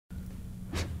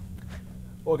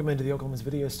Welcome into the Oklahoma's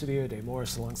Video Studio. Dave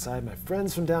Morris alongside my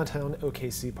friends from Downtown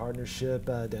OKC Partnership,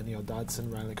 Danielle,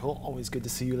 Dodson, Riley Cole. Always good to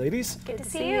see you ladies. Good to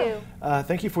see you.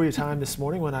 Thank you for your time this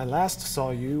morning. When I last saw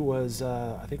you was,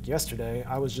 I think yesterday.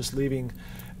 I was just leaving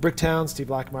Bricktown. Steve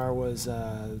Blackmeyer was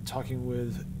talking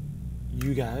with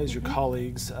you guys, your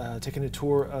colleagues, taking a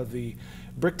tour of the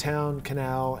Bricktown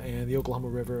Canal and the Oklahoma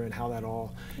River and how that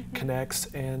all connects.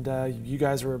 And you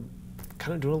guys were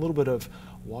kind of doing a little bit of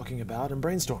walking about and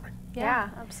brainstorming. Yeah,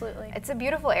 absolutely. It's a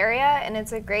beautiful area and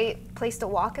it's a great place to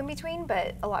walk in between,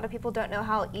 but a lot of people don't know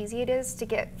how easy it is to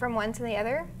get from one to the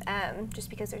other, just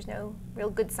because there's no real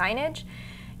good signage.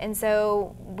 And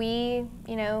so we,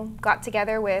 got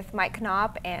together with Mike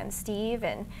Knopp and Steve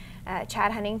and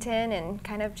Chad Huntington and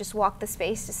kind of just walked the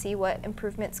space to see what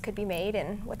improvements could be made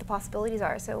and what the possibilities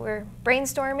are. So we're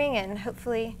brainstorming, and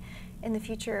hopefully in the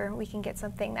future we can get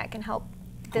something that can help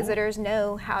visitors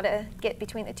know how to get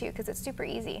between the two, because it's super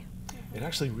easy. It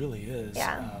actually really is.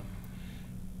 Yeah.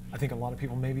 I think a lot of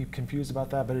people may be confused about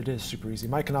that, but it is super easy.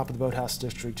 Mike Knopp with the Boathouse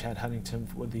District, Chad Huntington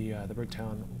with the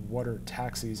Bricktown water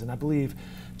taxis, and I believe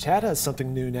Chad has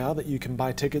something new now that you can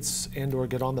buy tickets and or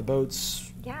get on the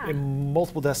boats in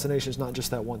multiple destinations, not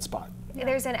just that one spot.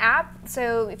 There's an app,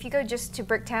 so if you go just to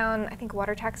Bricktown, I think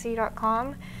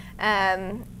watertaxi.com,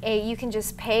 you can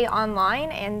just pay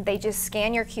online and they just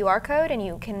scan your QR code and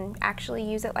you can actually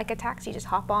use it like a taxi. Just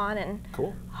hop on and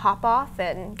hop off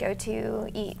and go to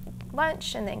eat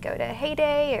lunch and then go to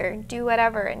Heyday or do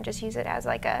whatever and just use it as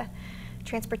like a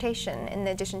transportation in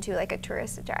addition to like a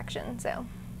tourist attraction. So.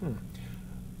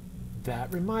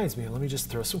 That reminds me, let me just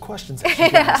throw some questions at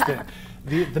you guys.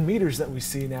 The meters that we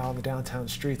see now on the downtown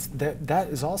streets, that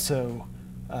is also,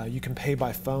 you can pay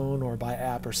by phone or by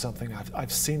app or something.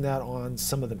 I've seen that on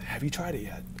some of them. Have you tried it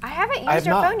yet? I haven't used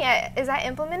your phone yet. Is that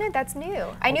implemented? That's new.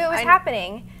 I knew it was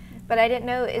happening, but I didn't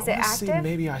know, is it active? See,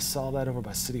 maybe I saw that over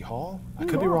by City Hall. I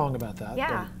could be wrong about that.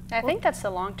 Yeah. I think that's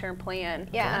the long-term plan.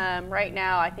 Yeah. Right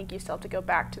now, I think you still have to go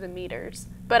back to the meters,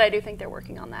 but I do think they're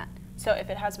working on that. So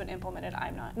if it has been implemented,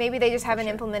 I'm not. Maybe they just haven't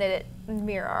implemented it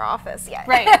near our office yet.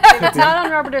 Right. If it's not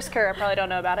on Robertus Kerr, I probably don't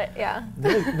know about it. Yeah.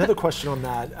 Another question on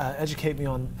that. Educate me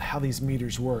on how these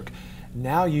meters work.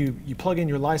 Now you plug in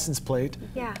your license plate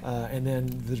and then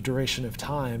the duration of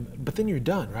time, but then you're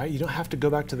done, right? You don't have to go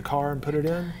back to the car and put it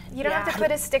in? You don't have to put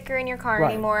a sticker in your car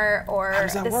anymore, or how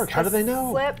does that work? How do they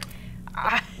know? Slip.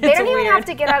 They don't even have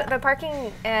to get out of the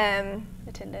parking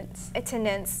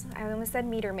attendants. I almost said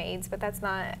meter maids, but that's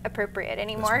not appropriate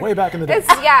anymore. That's way back in the day.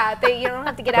 You don't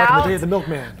have to get out. Back in the day of the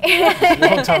milkman.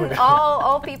 And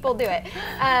all people do it.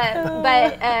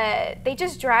 But they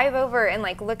just drive over and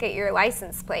like look at your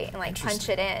license plate and like punch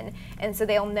it in, and so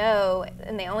they'll know.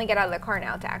 And they only get out of the car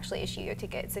now to actually issue you a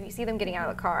ticket. So if you see them getting out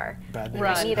of the car,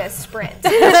 you need a sprint.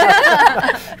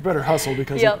 You better hustle,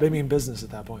 because they mean business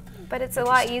at that point. But it's a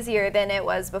lot easier than it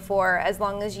was before, as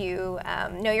long as you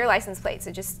know your license plate.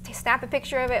 So just snap a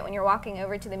picture of it when you're walking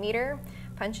over to the meter,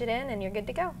 punch it in, and you're good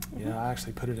to go. Yeah, I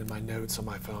actually put it in my notes on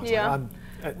my phone. Yeah.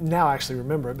 So I now actually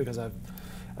remember it because I've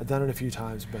done it a few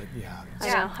times, but I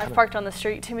know. I've parked on the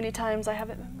street too many times. I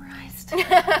have it memorized.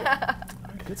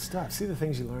 Good stuff. See the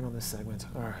things you learn on this segment.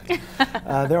 All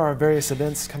right. There are various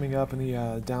events coming up in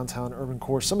the downtown urban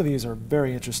core. Some of these are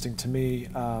very interesting to me.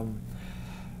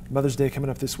 Mother's Day coming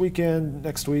up this weekend.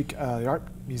 Next week, the Art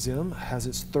Museum has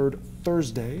its third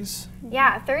Thursdays.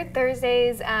 Yeah, Third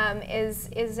Thursdays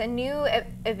is a new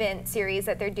event series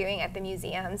that they're doing at the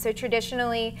museum. So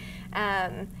traditionally,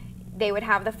 they would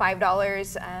have the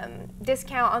 $5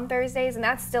 discount on Thursdays, and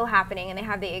that's still happening, and they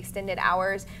have the extended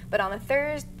hours. But on the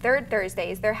third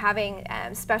Thursdays, they're having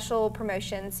special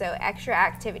promotions, so extra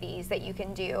activities that you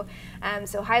can do.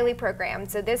 So highly programmed.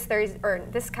 So this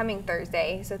coming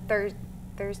Thursday, so Thursday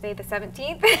the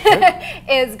 17th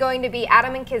is going to be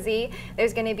Adam and Kizzy.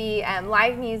 There's going to be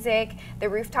live music. The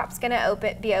rooftop's going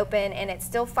to be open, and it's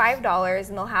still $5,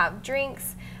 and they'll have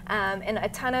drinks and a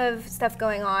ton of stuff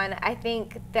going on. I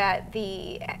think that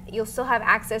you'll still have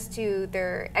access to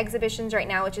their exhibitions right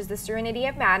now, which is the Serenity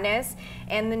of Madness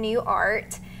and the new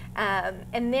art.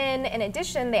 And then in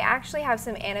addition, they actually have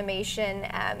some animation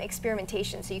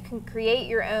experimentation, so you can create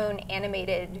your own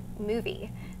animated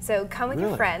movie. So come with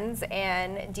your friends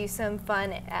and do some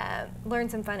fun, learn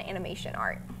some fun animation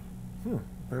art.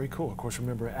 Very cool. Of course,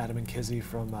 remember Adam and Kizzy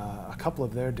from a couple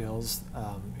of their deals,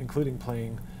 including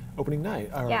playing opening night,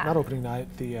 or not opening night,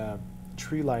 the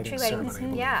tree lighting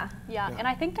ceremony. Yeah, and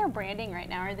I think they're branding right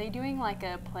now. Are they doing like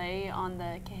a play on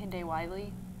the Kehinde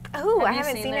Wiley? Oh, I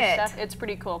haven't seen it. Stuff? It's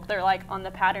pretty cool. They're like on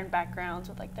the pattern backgrounds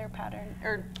with like their pattern,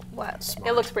 or what?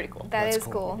 It looks pretty cool. That is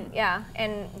cool. Yeah,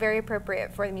 and very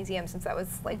appropriate for the museum since that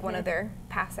was like one of their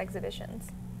past exhibitions.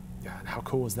 Yeah, and how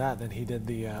cool was that? Then he did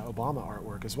the Obama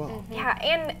artwork as well. Yeah,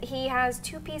 and he has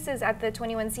 2 pieces at the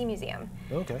 21C Museum.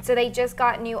 Okay. So they just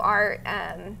got new art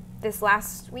this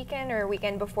last weekend or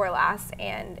weekend before last,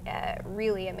 and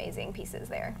really amazing pieces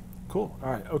there. Cool.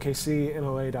 All right.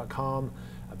 OKCMOA.com,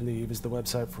 I believe, is the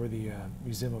website for the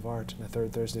Museum of Art, and the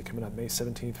third Thursday coming up May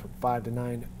 17th from 5 to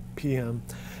 9 p.m.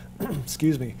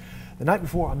 Excuse me. The night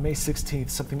before, on May 16th,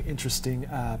 something interesting,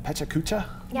 Pecha Kucha?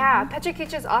 Yeah, Pecha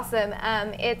Kucha is awesome.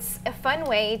 It's a fun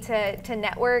way to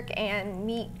network and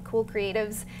meet cool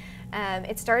creatives.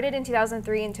 It started in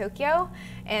 2003 in Tokyo,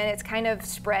 and it's kind of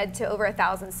spread to over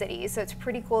 1,000 cities. So it's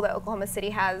pretty cool that Oklahoma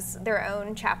City has their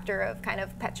own chapter of kind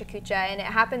of Pecha Kucha, and it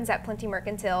happens at Plenty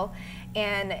Mercantile,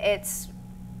 and it's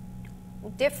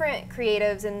different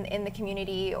creatives in the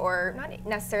community, or not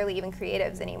necessarily even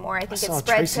creatives anymore. I think it's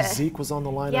spread Tracy to Zeke was on the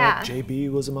lineup. Yeah.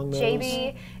 JB was among those.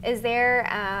 JB is there,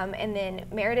 and then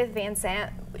Meredith Van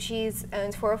Sant. She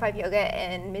owns 405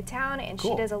 Yoga in Midtown, and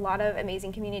Cool. she does a lot of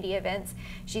amazing community events.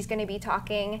 She's going to be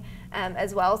talking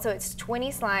as well. So it's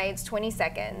 20 slides, 20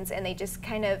 seconds, and they just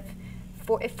kind of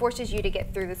it forces you to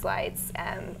get through the slides.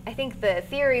 I think the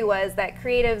theory was that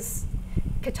creatives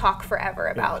could talk forever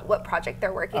about what project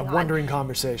they're working on. A wondering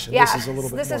conversation. Yeah, This is a little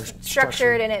bit this more is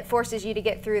structured, and it forces you to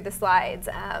get through the slides.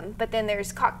 But then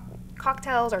there's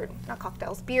cocktails, or not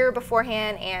cocktails, beer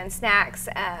beforehand, and snacks,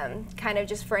 kind of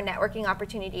just for a networking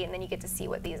opportunity, and then you get to see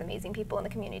what these amazing people in the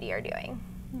community are doing.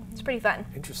 It's pretty fun.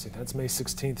 Interesting. That's May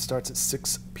 16th. Starts at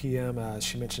 6 p.m. As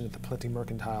she mentioned, at the Plenty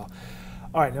Mercantile.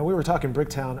 All right, now we were talking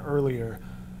Bricktown earlier.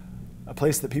 A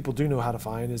place that people do know how to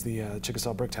find is the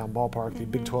Chickasaw Bricktown Ballpark. The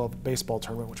Big 12 baseball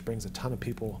tournament, which brings a ton of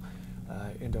people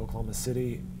into Oklahoma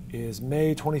City, is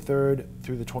May 23rd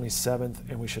through the 27th.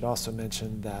 And we should also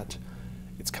mention that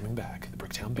it's coming back, the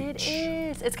Bricktown Beach. It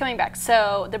is. It's coming back.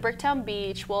 So the Bricktown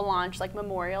Beach will launch like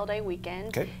Memorial Day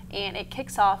weekend. Okay. And it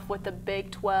kicks off with the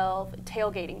Big 12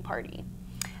 tailgating party.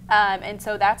 And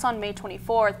so that's on May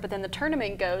 24th, but then the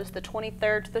tournament goes the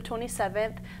 23rd to the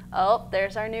 27th. Oh,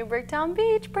 there's our new Bricktown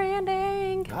Beach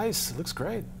branding. Nice. It looks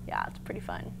great. Yeah, it's pretty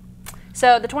fun.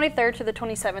 So the 23rd to the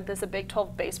 27th is the Big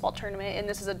 12 baseball tournament, and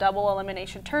this is a double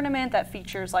elimination tournament that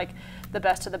features like the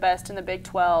best of the best in the Big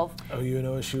 12. OU and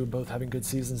OSU both having good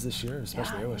seasons this year,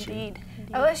 especially OSU. Indeed.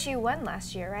 OSU won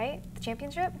last year, right? The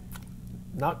championship?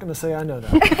 Not going to say I know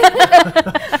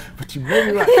that. But you may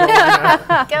be right.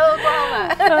 Go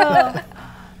Oklahoma!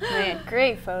 Man,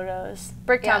 great photos.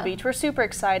 Bricktown Beach, we're super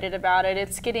excited about it.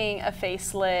 It's getting a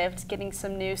facelift, getting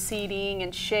some new seating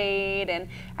and shade, and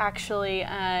actually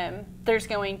there's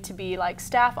going to be like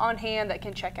staff on hand that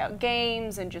can check out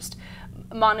games and just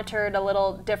monitor it a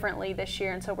little differently this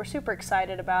year, and so we're super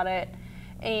excited about it.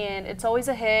 And it's always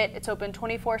a hit. It's open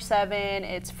 24/7.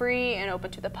 It's free and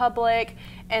open to the public.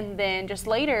 And then just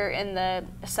later in the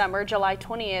summer, July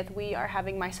 20th, we are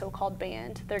having My So-Called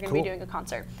Band. They're going to be doing a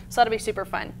concert. So that'll be super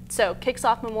fun. So kicks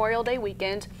off Memorial Day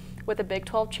weekend with a Big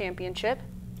 12 championship.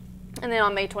 And then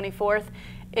on May 24th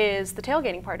is the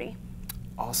tailgating party.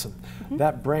 Awesome.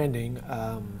 That branding,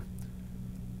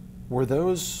 were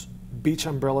those beach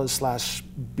umbrellas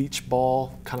 / beach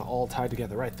ball kind of all tied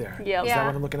together right there? Yep. Is that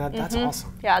what I'm looking at? That's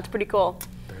awesome. Yeah, it's pretty cool.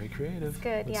 Very creative. It's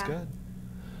good, Looks yeah. good.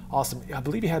 Awesome. I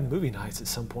believe you had movie nights at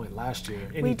some point last year.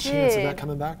 Any We chance of did. that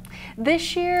coming back?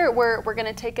 This year, we're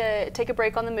going to take a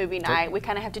break on the movie night. We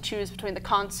kind of have to choose between the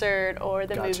concert or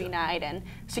the movie night, and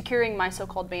securing My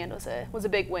So-Called Band was a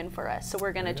big win for us. So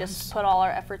we're going to just put all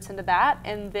our efforts into that,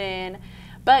 and then.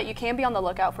 But you can be on the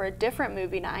lookout for a different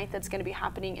movie night that's going to be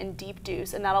happening in Deep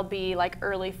Deuce, and that'll be like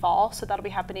early fall. So that'll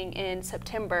be happening in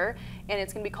September, and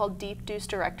it's going to be called Deep Deuce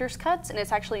Director's Cuts, and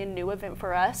it's actually a new event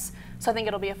for us. So I think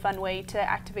it'll be a fun way to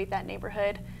activate that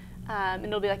neighborhood, and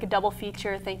it'll be like a double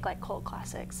feature. Think like cult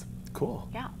classics. Cool.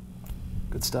 Yeah.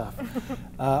 Good stuff.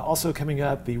 Also coming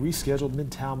up, the rescheduled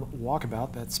Midtown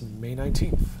Walkabout. That's May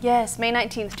 19th. Yes, May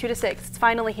 19th, 2 to 6. It's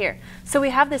finally here. So we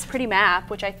have this pretty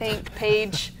map, which I think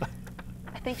Paige.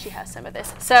 I think she has some of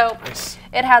this. So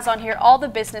it has on here all the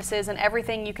businesses and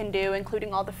everything you can do,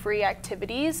 including all the free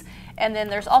activities. And then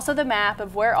there's also the map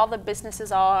of where all the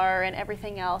businesses are and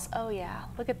everything else. Oh yeah,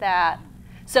 look at that.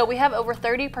 So we have over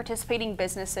 30 participating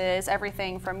businesses,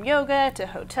 everything from yoga to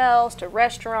hotels to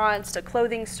restaurants to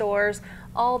clothing stores,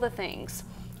 all the things.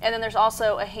 And then there's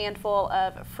also a handful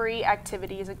of free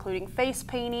activities, including face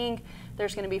painting.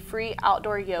 There's going to be free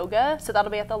outdoor yoga. So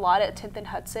that'll be at the lot at 10th and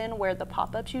Hudson, where the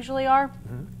pop-ups usually are.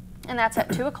 And that's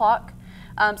at 2 o'clock.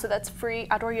 So that's free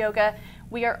outdoor yoga.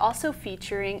 We are also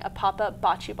featuring a pop-up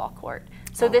bocce ball court.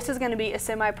 So this is going to be a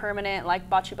semi-permanent like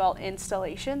bocce ball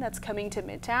installation that's coming to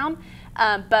Midtown,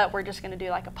 but we're just going to do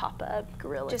like a pop-up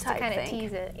gorilla Just type to kind of thing.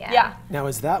 tease it. Yeah. Yeah. Now,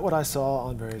 is that what I saw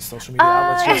on various social media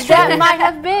outlets yesterday? That might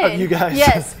have been. Of you guys.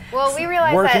 Yes. Well, we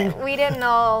realized Working. that we didn't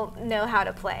all know how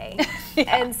to play,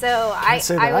 and so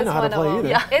say that I I was know how to one play of them. either.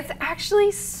 Yeah. It's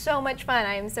actually so much fun.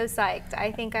 I am so psyched.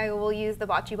 I think I will use the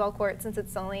bocce ball court since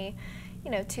it's only,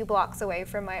 2 blocks away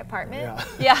from my apartment.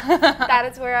 Yeah. Yeah. That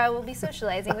is where I will be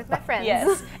socializing with my friends.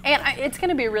 Yes, and it's going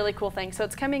to be a really cool thing. So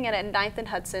it's coming in at 9th and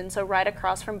Hudson, so right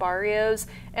across from Barrios,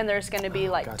 and there's going to be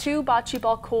like gotcha. 2 bocce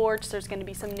ball courts. There's going to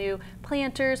be some new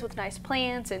planters with nice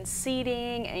plants and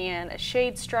seating and a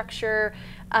shade structure.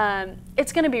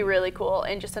 It's going to be really cool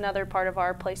and just another part of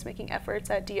our placemaking efforts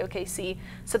at DOKC.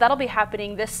 So that'll be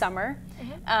happening this summer,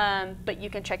 but you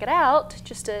can check it out,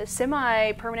 just a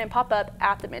semi-permanent pop-up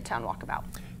at the Midtown Walkabout.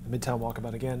 The Midtown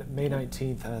Walkabout again, May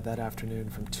 19th that afternoon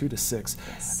from 2 to 6.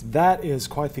 Yes. That is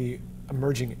quite the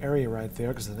emerging area right there,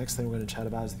 because the next thing we're going to chat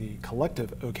about is the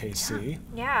Collective OKC.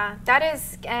 Yeah, that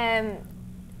is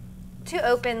to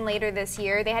open later this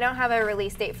year. They don't have a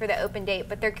release date for the open date,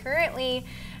 but they're currently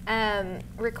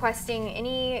requesting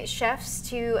any chefs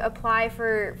to apply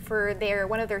for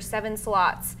one of their 7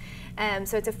 slots.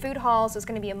 So it's a food hall, so it's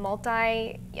going to be a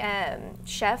multi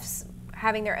chefs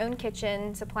having their own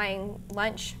kitchen, supplying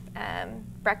lunch,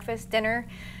 breakfast, dinner,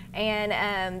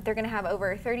 and they're going to have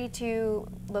over 32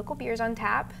 local beers on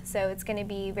tap, so it's going to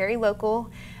be very local,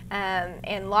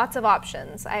 and lots of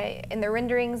options. In the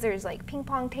renderings, there's like ping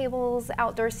pong tables,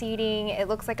 outdoor seating. It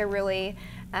looks like a really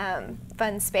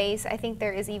fun space. I think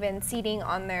there is even seating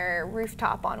on their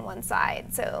rooftop on one side,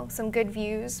 so some good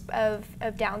views of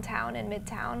downtown and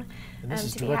Midtown. And this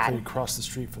is directly across the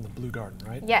street from the Blue Garden,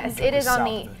 right? Yes, it is on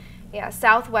the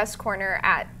southwest corner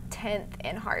at 10th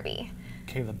and Harvey.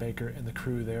 Kayla Baker and the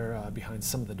crew there behind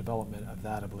some of the development of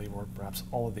that, I believe, or perhaps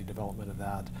all of the development of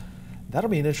that. That'll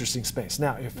be an interesting space.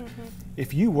 Now,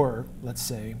 if you were, let's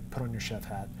say, put on your chef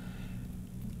hat,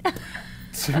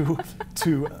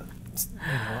 to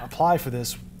apply for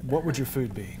this, what would your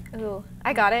food be? Ooh,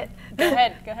 I got it. Go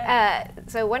ahead.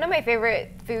 So one of my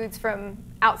favorite foods from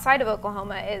outside of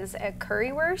Oklahoma is a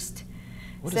currywurst.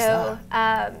 What is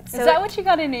that? Is that what you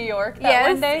got in New York that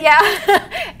one day? Yeah.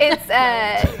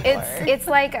 It's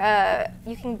like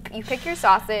you pick your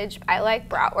sausage. I like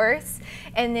bratwurst,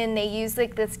 and then they use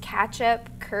like this ketchup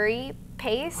curry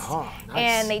paste, nice.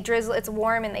 and they drizzle. It's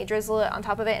warm, and they drizzle it on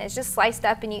top of it, and it's just sliced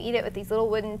up, and you eat it with these little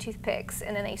wooden toothpicks,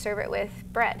 and then they serve it with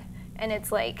bread, and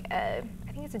it's like I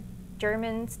think it's a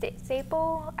German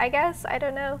staple, I guess. I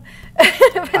don't know, but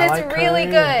it's really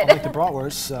good. I like the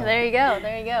bratwurst. So. There you go.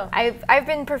 There you go. I've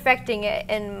been perfecting it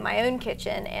in my own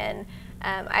kitchen, and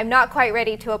I'm not quite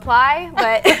ready to apply,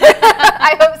 but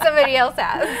I hope somebody else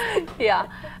has. Yeah.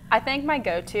 I think my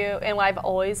go-to and what I've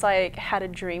always like had a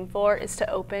dream for is to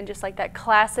open just like that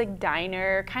classic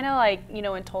diner, kind of like,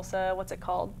 in Tulsa, what's it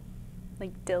called?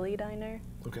 Like Dilly Diner?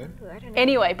 Okay. Ooh, I don't know.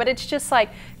 Anyway, but it's just like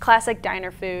classic diner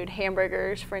food,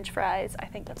 hamburgers, French fries. I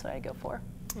think that's what I go for.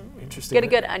 Interesting. Get a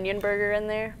good onion burger in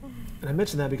there. And I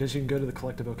mentioned that because you can go to the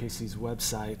Collective OKC's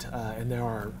website, and there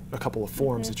are a couple of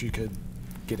forms that you could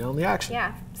get in on the action.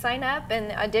 Yeah, sign up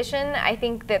and audition. I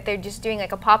think that they're just doing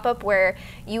like a pop-up where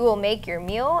you will make your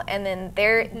meal, and then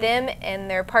them and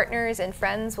their partners and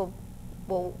friends will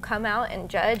come out and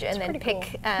judge, and then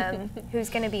pick who's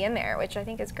going to be in there, which I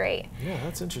think is great. Yeah,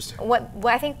 that's interesting. What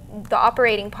I think the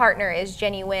operating partner is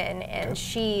Jenny Wynn, and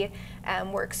she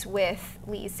works with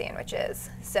Lee's Sandwiches,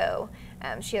 so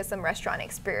she has some restaurant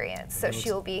experience, so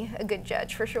she'll be a good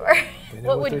judge for sure.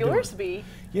 What would yours be?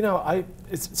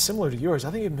 It's similar to yours.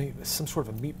 I think it may be some sort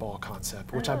of a meatball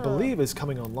concept, which I believe is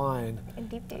coming online. And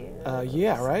Deep Dew.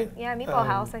 Yeah, right? Yeah, Meatball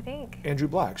House, I think. Andrew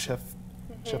Black, Chef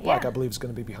Black, I believe, is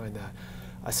going to be behind that.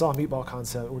 I saw a meatball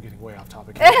concept. We're getting way off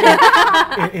topic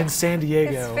here. in San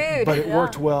Diego, It's food. but it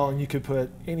worked well, and you could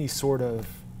put any sort of.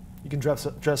 You can dress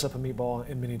up a meatball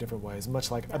in many different ways,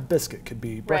 much like a biscuit could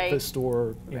be breakfast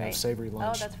or savory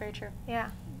lunch. Oh, that's very true.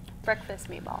 Yeah. Breakfast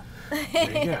meatball. There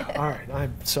you go. All right,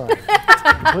 I'm sorry,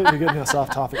 completely getting us off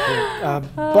topic here.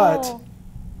 But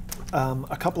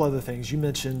a couple other things. You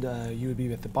mentioned you would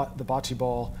be at the bocce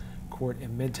ball court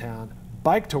in Midtown.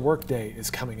 Bike to Work Day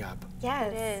is coming up.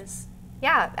 Yes. It is.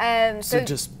 Yeah. So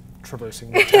just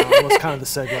traversing Midtown was kind of the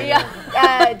segue.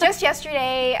 Yeah. Just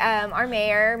yesterday, our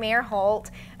Mayor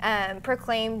Holt,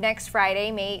 proclaimed next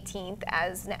Friday, May 18th,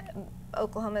 as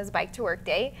Oklahoma's Bike to Work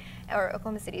Day, or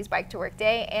Oklahoma City's Bike to Work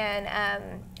Day.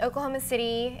 And Oklahoma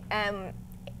City,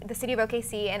 the city of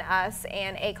OKC, and us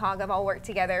and ACOG have all worked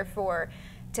together for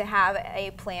to have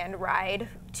a planned ride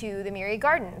to the Myriad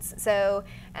Gardens. So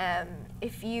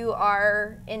if you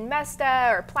are in Mesta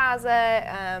or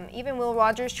Plaza, even Will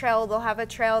Rogers Trail, they'll have a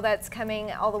trail that's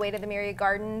coming all the way to the Myriad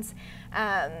Gardens.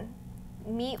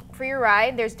 Meet for your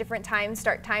ride. There's different times,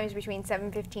 start times between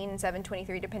 7:15 and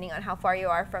 7:23, depending on how far you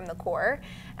are from the core.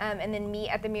 And then meet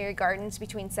at the Myriad Gardens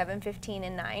between 7:15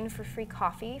 and 9 for free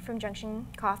coffee from Junction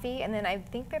Coffee. And then I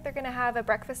think that they're going to have a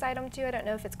breakfast item too. I don't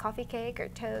know if it's coffee cake or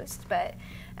toast, but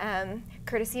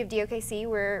courtesy of DOKC,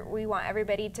 we want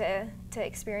everybody to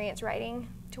experience riding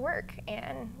to work,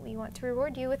 and we want to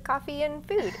reward you with coffee and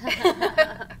food.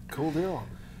 Cool deal.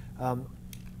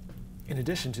 In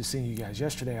addition to seeing you guys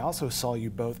yesterday, I also saw you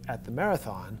both at the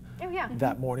marathon. Oh, yeah.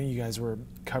 That morning. You guys were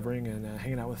covering and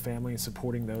hanging out with family and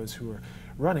supporting those who were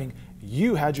running.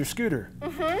 You had your scooter.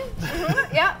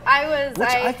 Yeah, I was. Which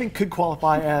I think could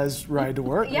qualify as ride to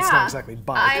work. Yeah, it's not exactly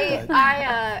bike.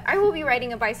 I will be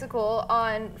riding a bicycle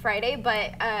on Friday,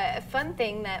 but a fun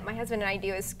thing that my husband and I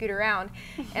do is scoot around.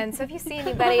 And so if you see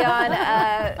anybody on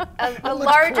a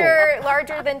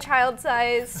larger than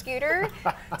child-sized scooter,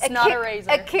 it's not a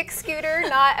razor. A kick scooter,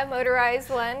 not a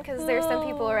motorized one, because there's some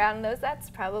people around those.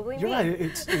 That's probably You're me. right.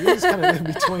 It is kind of in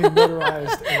between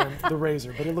motorized and the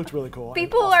razor, but it looked really cool.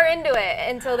 People are into it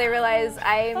until they realize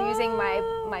I am using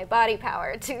my body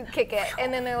power to kick it,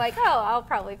 and then they're like, "Oh, I'll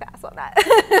probably pass on that."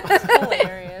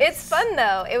 Hilarious. It's fun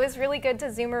though. It was really good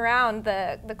to zoom around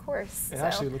the course. It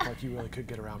actually looked like you really could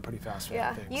get around pretty fast.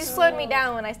 Yeah, things. you slowed me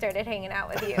down when I started hanging out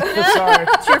with you. Sorry.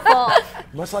 It's your fault.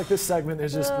 Much like this segment,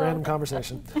 there's just random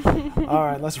conversation. All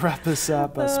right, let's wrap this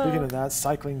up. Speaking of that,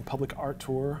 cycling public art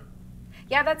tour.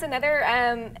 Yeah, that's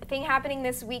another thing happening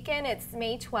this weekend. It's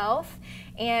May 12th,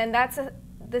 and that's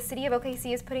the city of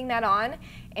OKC is putting that on.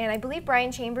 And I believe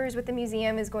Brian Chambers with the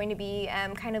museum is going to be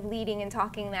kind of leading and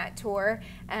talking that tour.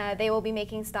 They will be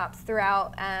making stops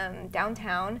throughout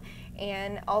downtown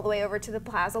and all the way over to the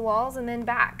plaza walls and then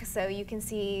back. So you can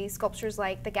see sculptures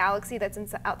like the Galaxy that's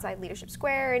outside Leadership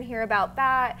Square and hear about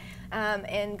that,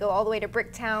 and go all the way to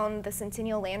Bricktown, the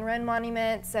Centennial Land Run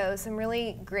Monument. So some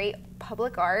really great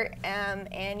public art,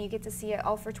 and you get to see it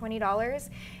all for $20.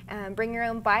 Bring your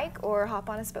own bike or hop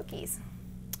on a Spokies.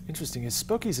 Interesting. Is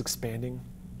Spokies expanding?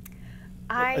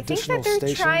 I think that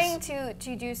they're trying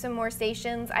to do some more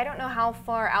stations. I don't know how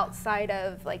far outside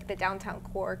of like the downtown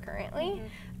core currently,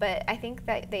 but I think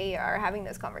that they are having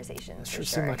those conversations. It sure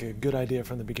seemed like a good idea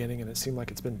from the beginning, and it seemed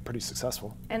like it's been pretty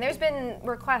successful. And there's been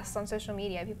requests on social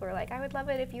media. People are like, I would love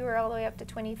it if you were all the way up to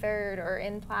 23rd or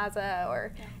in Plaza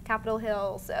or Capitol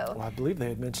Hill. So well, I believe they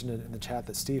had mentioned it in the chat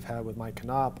that Steve had with Mike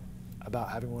Knopp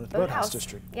about having one at the Boathouse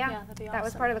District. Yeah, that'd be awesome. That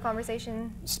was part of the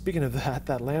conversation. Speaking of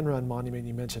that Land Run monument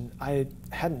you mentioned, I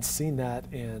hadn't seen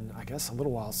that in, I guess, a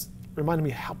little while. Reminded me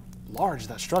how large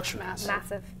that structure is.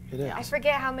 Massive. It is. I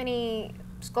forget how many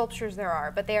sculptures there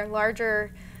are, but they are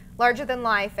larger than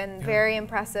life and very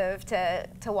impressive to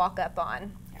walk up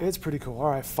on. It's pretty cool.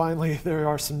 All right, finally, there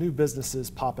are some new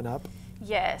businesses popping up.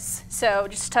 Yes, so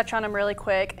just to touch on them really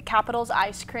quick, Capital's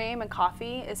Ice Cream and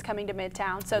Coffee is coming to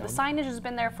Midtown. So the signage has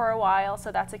been there for a while,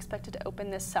 so that's expected to open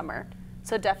this summer.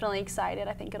 So definitely excited.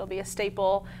 I think it'll be a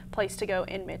staple place to go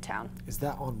in Midtown. Is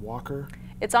that on Walker?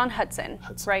 It's on Hudson,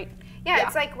 right? Yeah,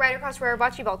 it's like right across where our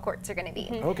bocce ball courts are going to be.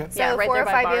 Okay. So Yeah, right there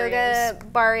by 405 Yoga,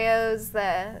 Barrios,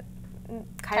 the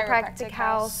chiropractic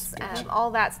house,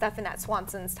 all that stuff in that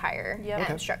Swanson's tire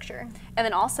structure. And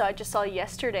then also, I just saw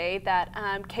yesterday that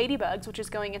Katie Bugs, which is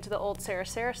going into the old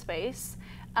Sarah space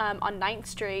on 9th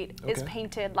Street, is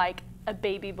painted like a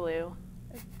baby blue.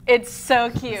 It's so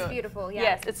cute. It's beautiful, yeah.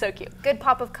 Yes, it's so cute. Good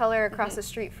pop of color across the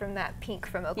street from that pink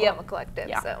from Oklahoma Collective.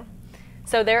 Yeah.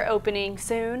 So they're opening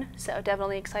soon, so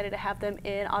definitely excited to have them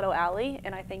in Auto Alley,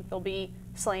 and I think they'll be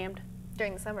slammed.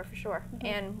 During the summer for sure,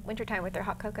 and wintertime with their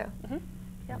hot cocoa.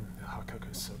 Hot cocoa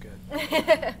is so good.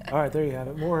 All right, there you have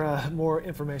it. More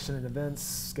information and events,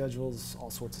 schedules,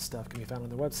 all sorts of stuff can be found on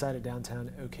their website at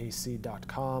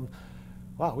downtownkc.com.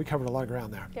 Wow, we covered a lot of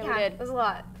ground there. Yeah, we did. It was a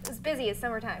lot. It was busy. It's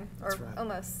summertime, or right.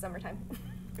 almost summertime.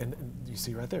 And you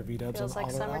see right there, V-dubs on Feels like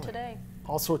Auto summer Alley. today.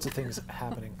 All sorts of things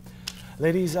happening.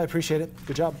 Ladies, I appreciate it.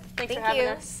 Good job. Thanks for Thank having you.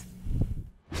 us.